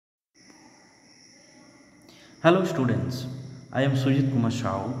Hello students, I am Sujit Kumar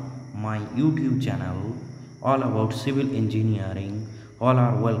Shao. My YouTube channel all about civil engineering. All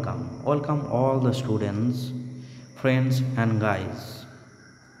are welcome. Welcome all the students, friends and guys.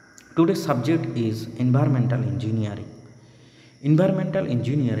 Today's subject is environmental engineering. Environmental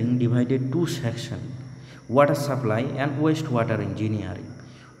engineering divided two sections: water supply and wastewater engineering.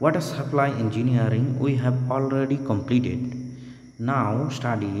 Water supply engineering we have already completed. Now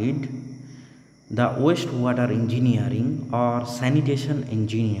studied the wastewater engineering or sanitation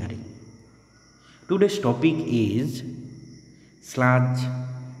engineering. Today's topic is sludge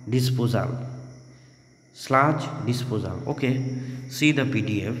disposal. Sludge disposal. Okay, see the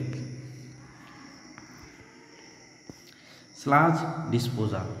PDF. Sludge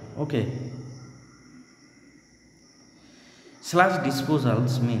disposal. Okay. Sludge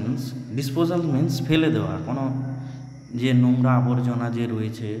disposal means ফেলে দেওয়া কোনো যে নোংরা আবর্জনা যে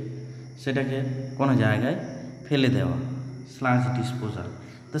রয়েছে সেটাকে কোনো জায়গায় ফেলে দেওয়া, sludge disposal.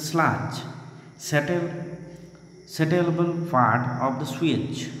 The sludge settleable part of the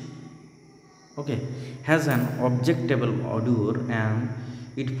sewage, okay, has an objectable odor and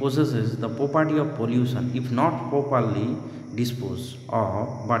it possesses the property of pollution if not properly disposed of,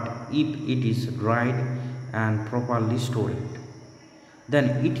 but if it is dried and properly stored, then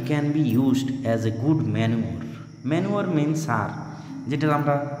it can be used as a good manure. Manure means সার, যেটা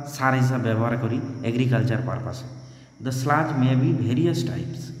আমরা সার হিসাবে ব্যবহার করি agriculture পারপাসে। The sludge may be various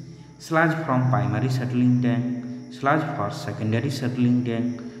types: sludge from primary settling tank, sludge for secondary settling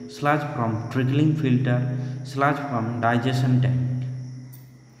tank, sludge from trickling filter, sludge from digestion tank.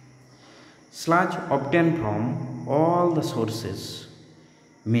 Sludge obtained from all the sources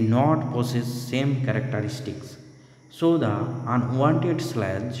may not possess same characteristics, so the unwanted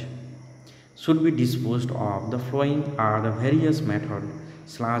sludge should be disposed of. The following are the various method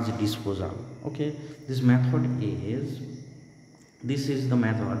sludge disposal. Okay, this is the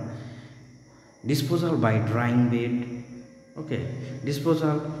method: disposal by drying bed, okay,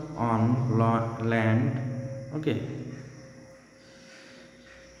 disposal on land, okay,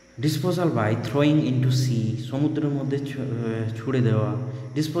 disposal by throwing into sea, সমুদ্রের মধ্যে ছুড়ে দেওয়া,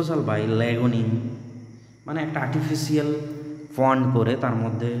 disposal by lagoning মানে একটা artificial পন্ড করে তার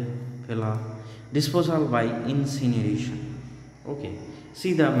মধ্যে ফেলা, disposal by incineration. Okay,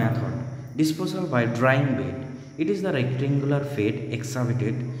 see the method: disposal by drying bed. It is the rectangular bed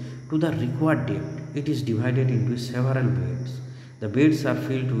excavated to the required depth. It is divided into several beds. The beds are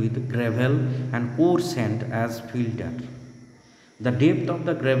filled with gravel and coarse sand as filter. The depth of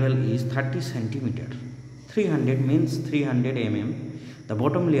the gravel is 30 cm. 300 means 300 mm. The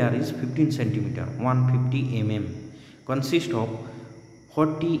bottom layer is 15 cm, 150 mm. Consists of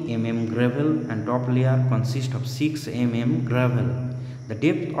 40 mm gravel and top layer consists of 6 mm gravel. The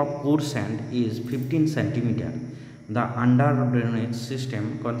depth of coarse sand is 15 cm. The under drainage system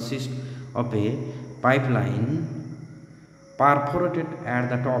consists of a pipeline perforated at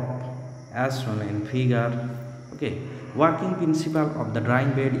the top as shown in figure. Okay, working principle of the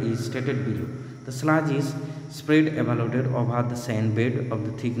drying bed is stated below. The sludge is spread evaluated over the sand bed of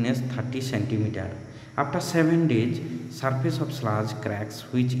the thickness 30 cm. After 7 days, surface of sludge cracks,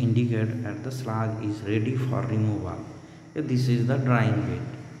 which indicate that the sludge is ready for removal. This is the drying bed.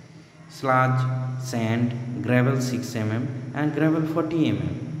 Sludge, sand, gravel 6 mm and gravel 40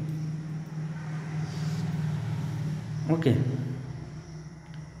 mm. Okay.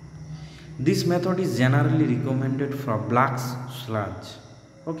 This method is generally recommended for black sludge.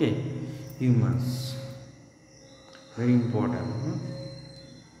 Okay, humus, very important.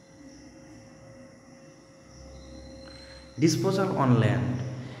 Disposal on land.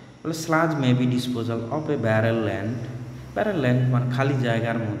 Well, sludge may be disposal of a barren land মানে খালি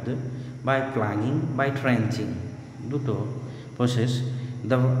জায়গার মধ্যে, by plugging, by trenching, দুটো process.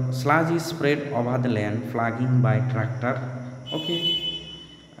 The sludge is spread over the land, plugging by tractor, okay,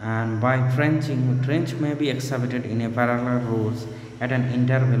 and by trenching. Trench may be excavated in a parallel rows at an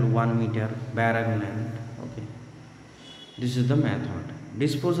interval 1 meter, barren land. Okay, this is the method.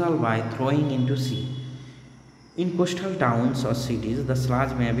 Disposal by throwing into sea. In coastal towns or cities, the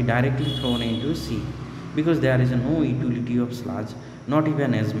sludge may be directly thrown into sea because there is no utility of sludge, not even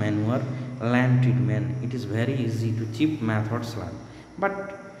as manure, land treatment. It is very easy to cheap method sludge, but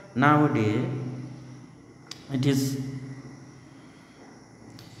nowadays it is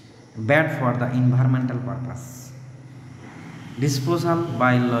bad for the environmental purpose. Disposal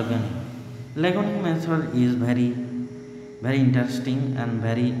by lagoning. Lagoning method is very interesting and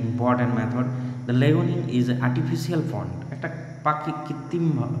very important method. The lagoning is an artificial pond, একটা পাখি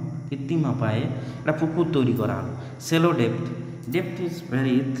কৃত্রিম উপায়ে একটা পুকুর তৈরি করা হলো। Cello depth is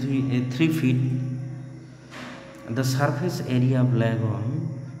very 3 feet The surface area of lagoon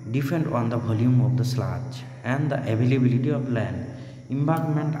depend on the volume of the sludge and the availability of land.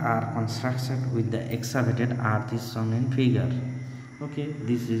 Embankments are constructed with the excavated earth is shown in figure. Okay,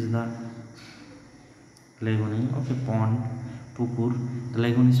 this is the lagoon. Okay, pond, pukur. The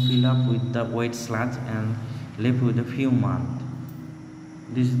lagoon is filled up with the wet sludge and left with a few mud.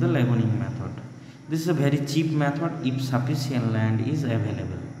 This is the lagoon method. This is a very cheap method if sufficient land is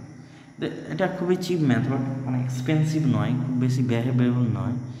available. এটা খুবই chip method, মানে expensive নয়, খুব বেশি ব্যয়বহুল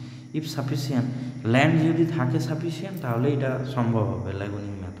নয়। If sufficient land যদি থাকে সাফিসিয়েন্ট তাহলে এটা সম্ভব হবে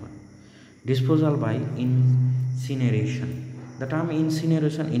ল্যাগুনিং method. Disposal by incineration. The term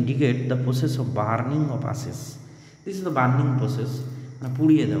incineration indicate the process of burning of Ashes. This is the burning process, মানে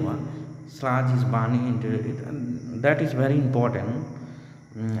পুড়িয়ে দেওয়া। Sludge is burning into that is very important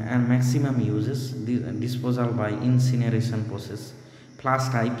and maximum uses. The disposal by incineration process. Flash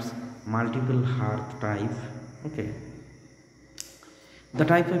types, multiple hearth type. Okay, the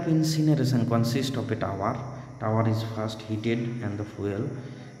type of incineration consists of a tower is first heated and the fuel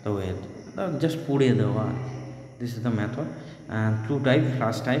the weight just pude dewa. This is the method, and two type,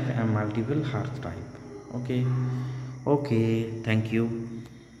 flash type and multiple hearth type. Okay, thank you.